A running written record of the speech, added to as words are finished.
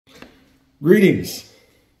Greetings.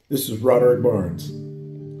 This is Roderick Barnes.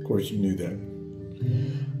 Of course, you knew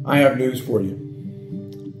that. I have news for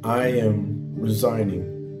you. I am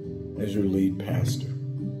resigning as your lead pastor.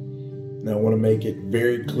 Now, I want to make it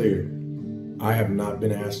very clear. I have not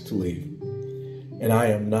been asked to leave, and I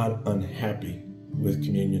am not unhappy with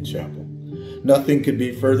Communion Chapel. Nothing could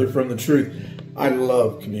be further from the truth. I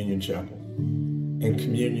love Communion Chapel, and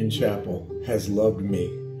Communion Chapel has loved me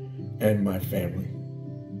and my family.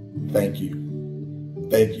 Thank you.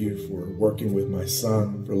 Thank you for working with my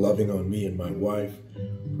son, for loving on me and my wife,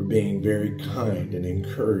 for being very kind and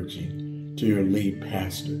encouraging to your lead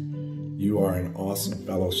pastor. You are an awesome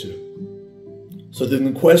fellowship. So then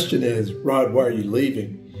the question is, Rod, why are you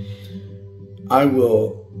leaving? I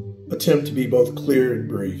will attempt to be both clear and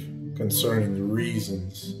brief concerning the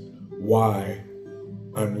reasons why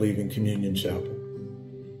I'm leaving Communion Chapel.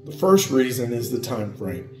 The first reason is the time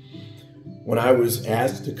frame. When I was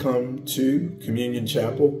asked to come to Communion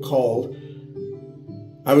Chapel,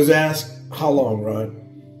 I was asked, how long, Rod?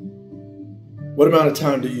 What amount of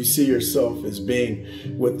time do you see yourself as being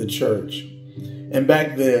with the church? And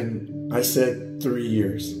back then, I said 3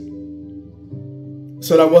 years. I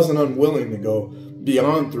said I wasn't unwilling to go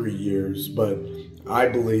beyond 3 years, but I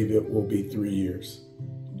believe it will be 3 years.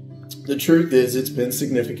 The truth is, it's been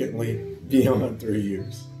significantly beyond 3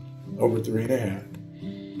 years, over 3.5.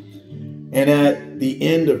 And at the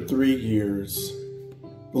end of 3 years,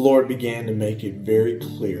 the Lord began to make it very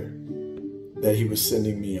clear that He was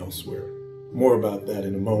sending me elsewhere. More about that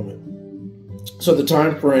in a moment. So the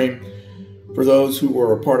time frame for those who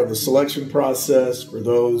were a part of the selection process, for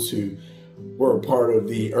those who were a part of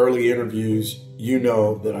the early interviews, you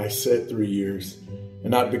know that I said 3 years,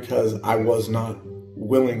 and not because I was not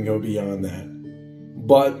willing to go beyond that,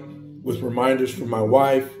 but with reminders from my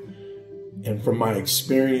wife and from my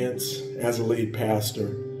experience as a lead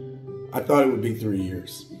pastor, I thought it would be 3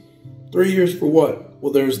 years. 3 years for what?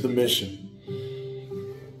 Well, there's the mission.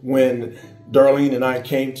 When Darlene and I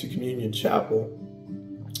came to Communion Chapel,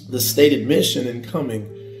 the stated mission in coming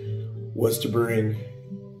was to bring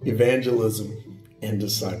evangelism and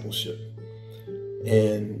discipleship,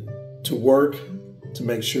 and to work to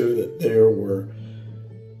make sure that there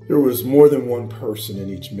was more than one person in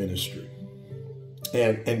each ministry.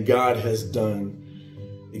 And God has done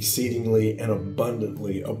exceedingly and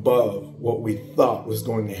abundantly above what we thought was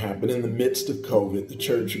going to happen. In the midst of COVID, the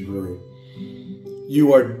church grew.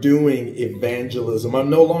 You are doing evangelism. I'm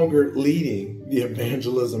no longer leading the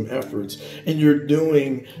evangelism efforts, and you're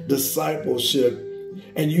doing discipleship,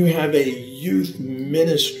 and you have a youth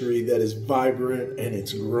ministry that is vibrant and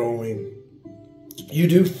it's growing. You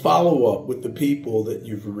do follow up with the people that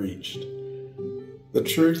you've reached. The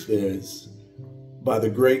truth is, by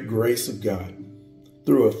the great grace of God,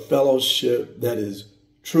 through a fellowship that is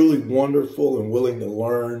truly wonderful and willing to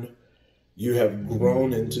learn, you have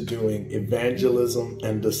grown into doing evangelism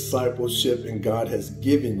and discipleship, and God has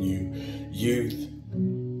given you youth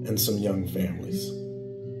and some young families.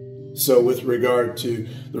 So with regard to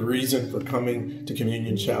the reason for coming to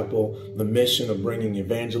Communion Chapel, the mission of bringing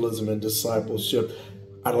evangelism and discipleship,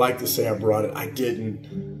 I'd like to say I brought it. I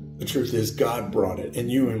didn't. The truth is, God brought it,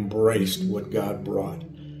 and you embraced what God brought.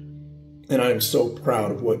 And I'm so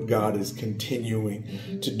proud of what God is continuing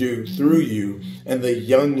to do through you and the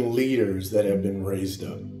young leaders that have been raised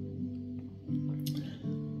up.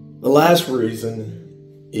 The last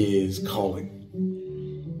reason is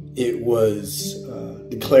calling. It was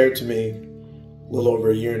declared to me a little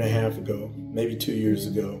over 1.5 years ago, maybe 2 years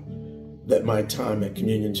ago, that my time at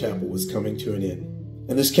Communion Chapel was coming to an end.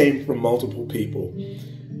 And this came from multiple people,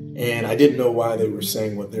 and I didn't know why they were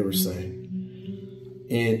saying what they were saying.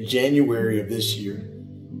 In January of this year,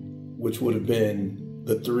 which would have been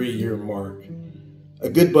the 3-year mark, a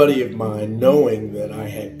good buddy of mine, knowing that I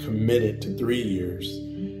had committed to 3 years,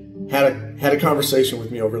 had a conversation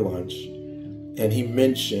with me over lunch, and he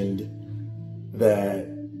mentioned that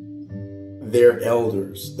their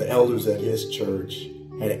elders, the elders at his church,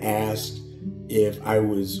 had asked if I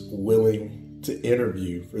was willing to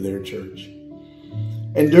interview for their church.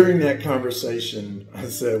 And during that conversation, I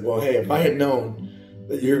said, well, hey, if I had known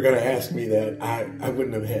that you're going to ask me that, I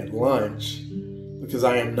wouldn't have had lunch, because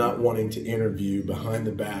I am not wanting to interview behind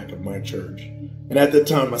the back of my church. And at the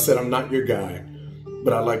time I said, I'm not your guy,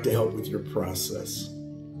 but I'd like to help with your process.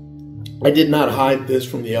 I did not hide this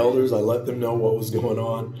from the elders. I let them know what was going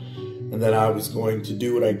on and that I was going to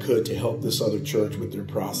do what I could to help this other church with their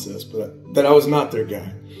process, but that I was not their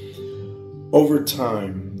guy. Over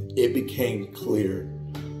time, it became clear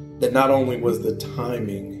that not only was the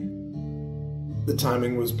timing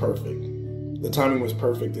was perfect, The timing was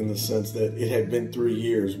perfect in the sense that it had been 3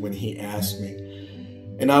 years when he asked me.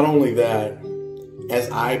 And not only that, as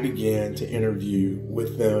I began to interview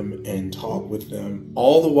with them and talk with them,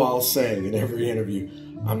 all the while saying in every interview,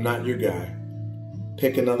 I'm not your guy.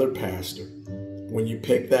 Pick another pastor. When you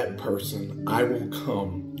pick that person, I will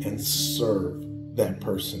come and serve that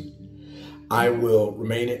person. I will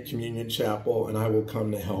remain at Communion Chapel and I will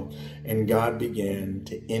come to help. And God began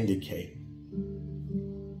to indicate,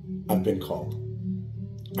 I've been called.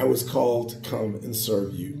 I was called to come and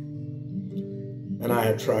serve you. And I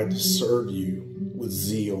have tried to serve you with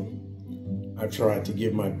zeal. I've tried to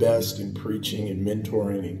give my best in preaching and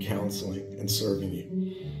mentoring and counseling and serving you.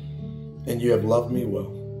 And you have loved me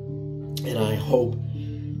well. And I hope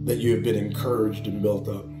that you have been encouraged and built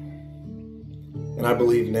up. And I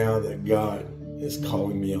believe now that God is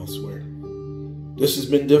calling me elsewhere. This has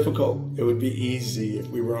been difficult. It would be easy if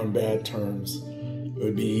we were on bad terms. It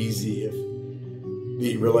would be easy if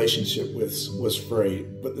the relationship was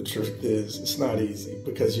frayed. But the truth is, it's not easy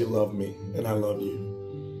because you love me and I love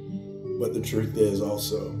you. But the truth is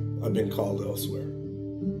also, I've been called elsewhere.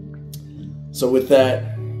 So with that,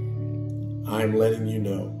 I'm letting you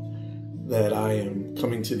know that I am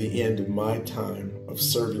coming to the end of my time of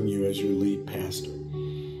serving you as your lead pastor.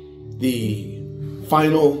 The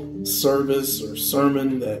final service or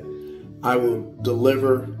sermon that I will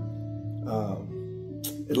deliver,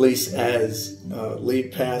 at least as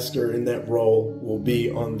lead pastor in that role, will be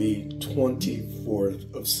on the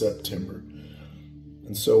 24th of September.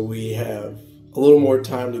 And so we have a little more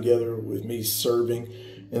time together with me serving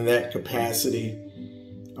in that capacity.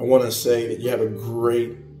 I want to say that you have a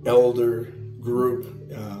great elder group.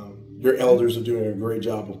 Your elders are doing a great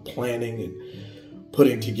job of planning and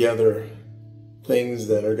putting together things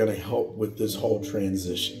that are going to help with this whole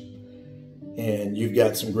transition. And you've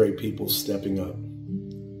got some great people stepping up.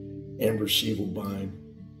 Amber Sheevelbein,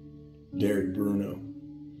 Derek Bruno,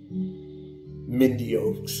 Mindy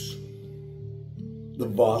Oaks. The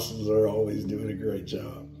bosses are always doing a great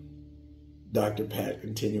job. Dr. Pat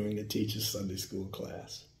continuing to teach his Sunday school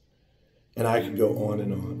class. And I could go on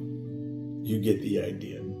and on. You get the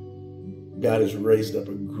idea. God has raised up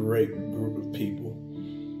a great group of people.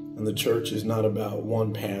 And the church is not about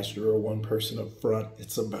one pastor or one person up front.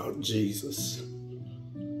 It's about Jesus.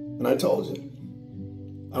 And I told you,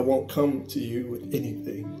 I won't come to you with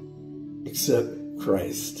anything except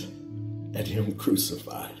Christ and Him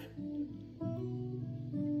crucified.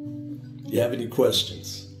 If you have any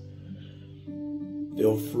questions,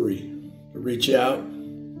 feel free to reach out,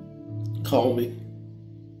 call me,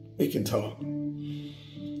 we can talk.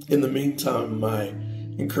 In the meantime, my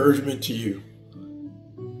encouragement to you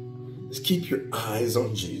is keep your eyes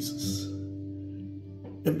on Jesus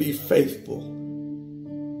and be faithful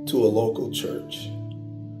to a local church.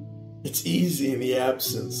 It's easy in the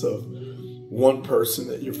absence of one person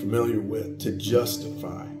that you're familiar with to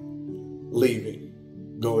justify leaving,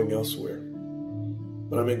 going elsewhere.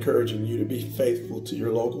 But I'm encouraging you to be faithful to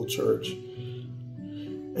your local church.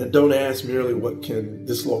 And don't ask merely what can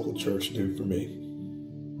this local church do for me,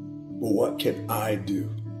 but what can I do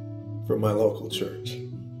for my local church?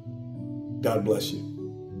 God bless you.